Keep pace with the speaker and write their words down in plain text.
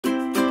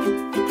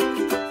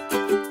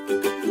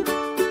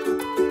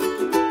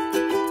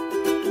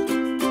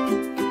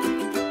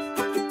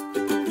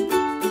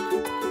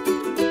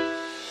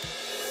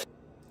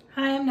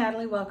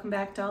welcome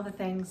back to All the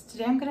Things.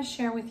 Today I'm going to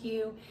share with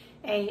you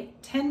a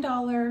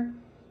 $10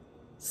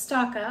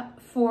 stock up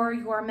for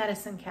your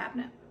medicine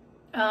cabinet.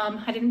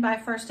 I didn't buy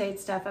first aid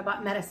stuff, I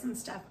bought medicine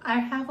stuff. I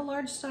have a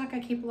large stock, I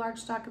keep a large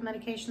stock of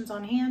medications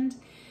on hand.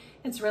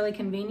 It's really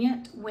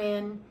convenient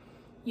when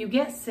you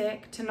get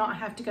sick to not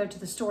have to go to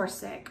the store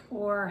sick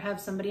or have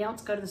somebody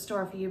else go to the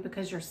store for you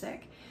because you're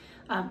sick,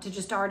 to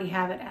just already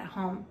have it at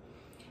home.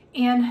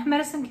 And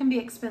medicine can be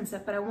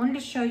expensive, but I wanted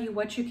to show you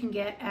what you can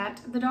get at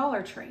the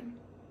Dollar Tree.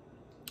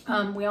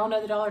 We all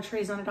know the Dollar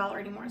Tree is not $1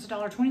 anymore. It's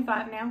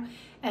 $1.25 now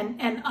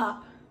and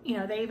up. You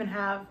know, they even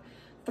have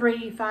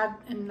 $3, $5,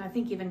 and I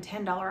think even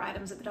 $10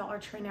 items at the Dollar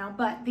Tree now,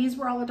 but these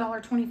were all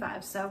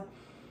 $1.25. So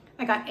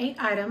I got 8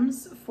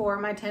 items for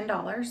my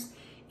 $10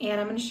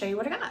 and I'm going to show you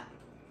what I got.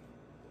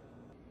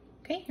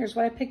 Okay, here's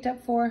what I picked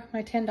up for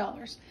my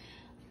 $10.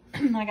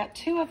 I got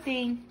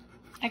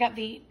I got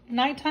the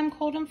nighttime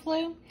cold and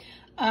flu.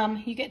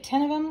 You get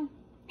 10 of them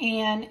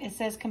and it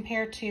says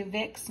compared to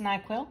Vicks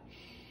NyQuil.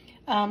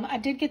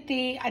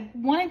 I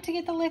wanted to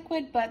get the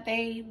liquid, but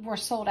they were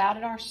sold out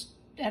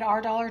at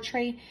our Dollar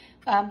Tree.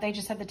 They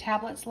just had the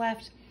tablets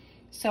left.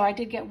 So I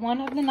did get one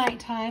of the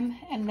nighttime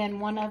and then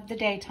one of the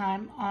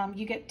daytime.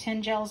 You get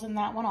 10 gels in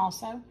that one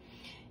also.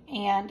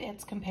 And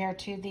it's compared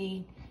to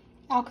the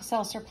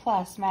Alka-Seltzer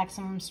Plus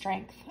maximum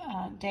strength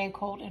day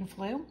cold and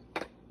flu.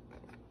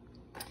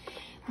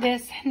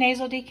 This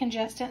nasal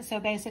decongestant, so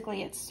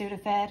basically it's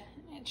Sudafed.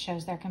 It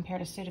shows there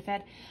compared to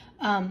Sudafed.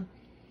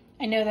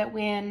 I know that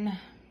when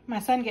my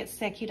son gets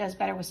sick, he does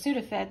better with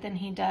Sudafed than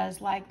he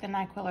does like the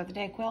NyQuil or the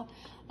Dayquil.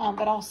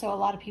 But also a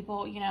lot of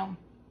people, you know,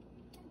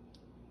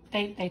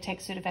 they take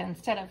Sudafed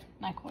instead of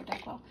NyQuil or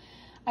Dayquil.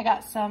 I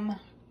got some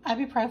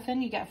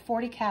ibuprofen. You get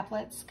 40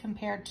 caplets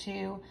compared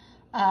to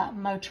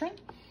Motrin.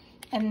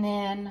 And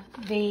then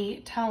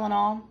the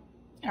Tylenol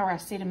or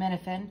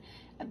acetaminophen,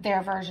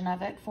 their version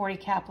of it, 40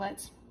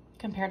 caplets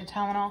compared to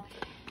Tylenol.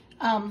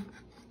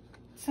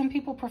 Some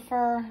people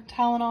prefer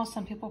Tylenol,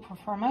 some people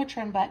prefer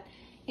Motrin, but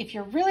if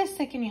you're really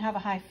sick and you have a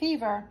high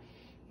fever,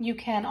 you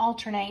can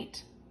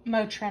alternate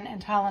Motrin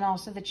and Tylenol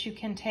so that you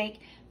can take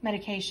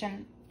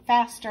medication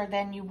faster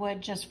than you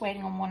would just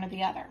waiting on one or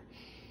the other.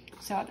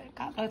 So I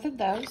got both of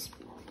those.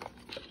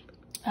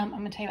 I'm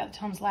going to tell you about the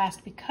Tums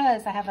last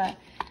because I have a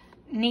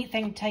neat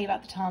thing to tell you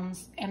about the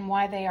Tums and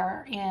why they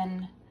are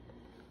in,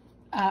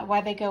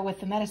 why they go with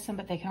the medicine,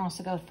 but they can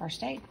also go with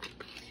first aid.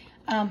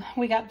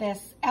 We got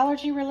this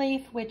allergy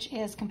relief, which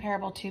is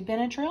comparable to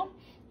Benadryl.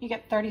 You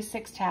get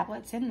 36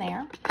 tablets in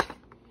there.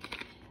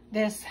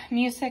 This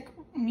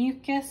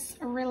mucus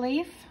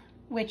relief,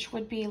 which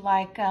would be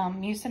like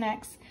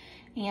Mucinex,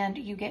 and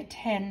you get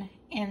 10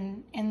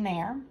 in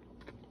there.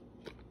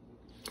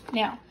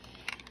 Now,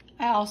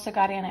 I also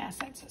got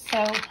antacids.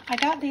 So I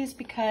got these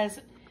because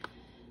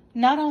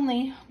not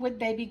only would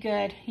they be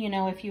good, you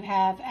know, if you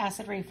have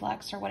acid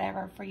reflux or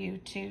whatever, for you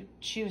to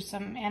chew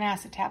some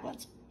antacid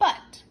tablets,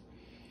 but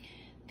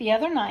the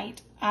other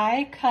night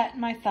I cut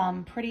my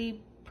thumb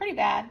pretty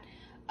bad.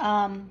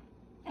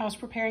 I was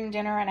preparing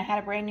dinner and I had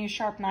a brand new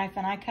sharp knife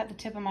and I cut the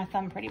tip of my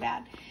thumb pretty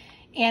bad.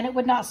 And it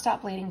would not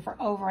stop bleeding for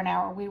over an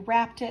hour. We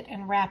wrapped it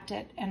and wrapped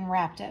it and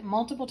wrapped it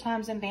multiple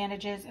times in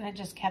bandages and it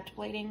just kept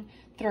bleeding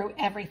through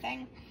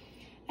everything.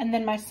 And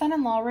then my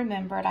son-in-law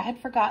remembered, I had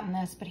forgotten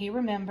this, but he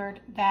remembered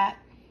that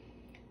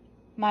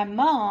my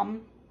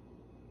mom,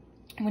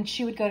 when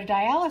she would go to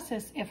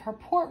dialysis, if her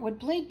port would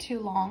bleed too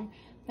long,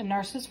 the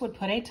nurses would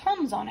put a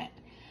Tums on it.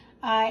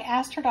 I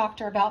asked her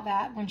doctor about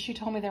that when she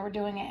told me they were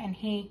doing it, and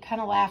he kind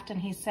of laughed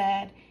and he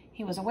said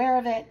he was aware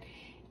of it.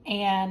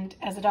 And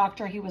as a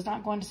doctor, he was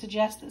not going to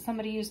suggest that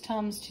somebody use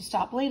Tums to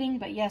stop bleeding,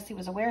 but yes, he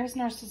was aware his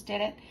nurses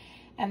did it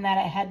and that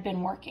it had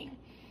been working.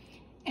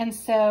 And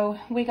so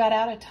we got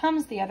out a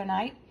Tums the other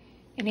night.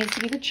 It needs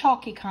to be the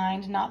chalky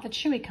kind, not the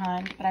chewy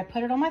kind, but I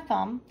put it on my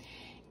thumb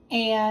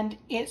and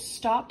it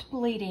stopped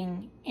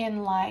bleeding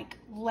in like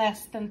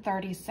less than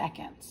 30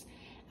 seconds.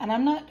 And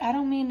I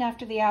don't mean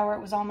after the hour it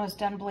was almost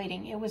done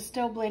bleeding. It was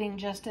still bleeding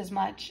just as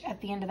much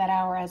at the end of that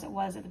hour as it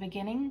was at the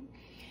beginning.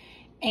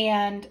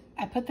 And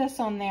I put this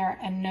on there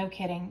and no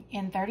kidding,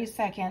 in 30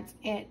 seconds,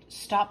 it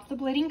stopped the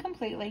bleeding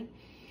completely.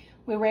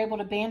 We were able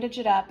to bandage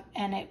it up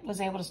and it was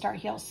able to start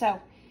heal.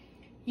 So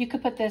you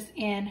could put this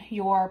in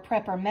your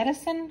prepper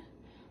medicine,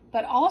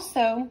 but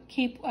also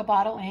keep a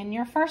bottle in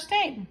your first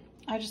aid.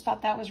 I just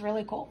thought that was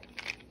really cool.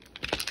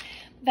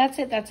 That's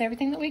it. That's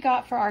everything that we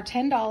got for our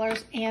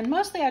 $10. And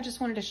mostly I just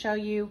wanted to show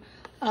you,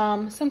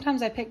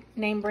 sometimes I pick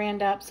name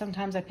brand up,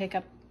 sometimes I pick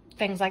up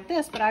things like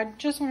this, but I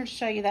just wanted to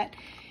show you that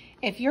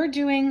if you're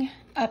doing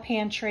a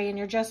pantry and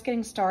you're just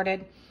getting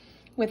started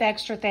with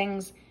extra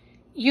things,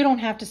 you don't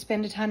have to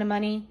spend a ton of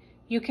money.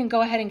 You can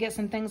go ahead and get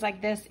some things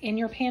like this in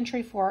your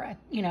pantry for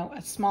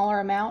a smaller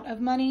amount of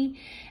money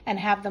and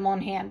have them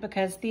on hand,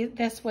 because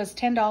this was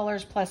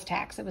 $10 plus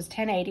tax. It was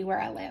 $10.80 where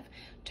I live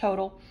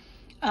total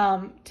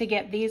to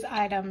get these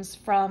items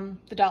from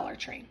the Dollar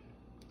Tree.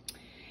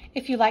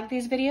 If you like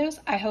these videos,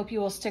 I hope you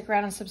will stick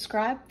around and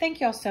subscribe. Thank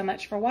you all so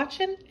much for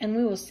watching, and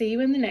we will see you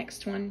in the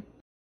next one.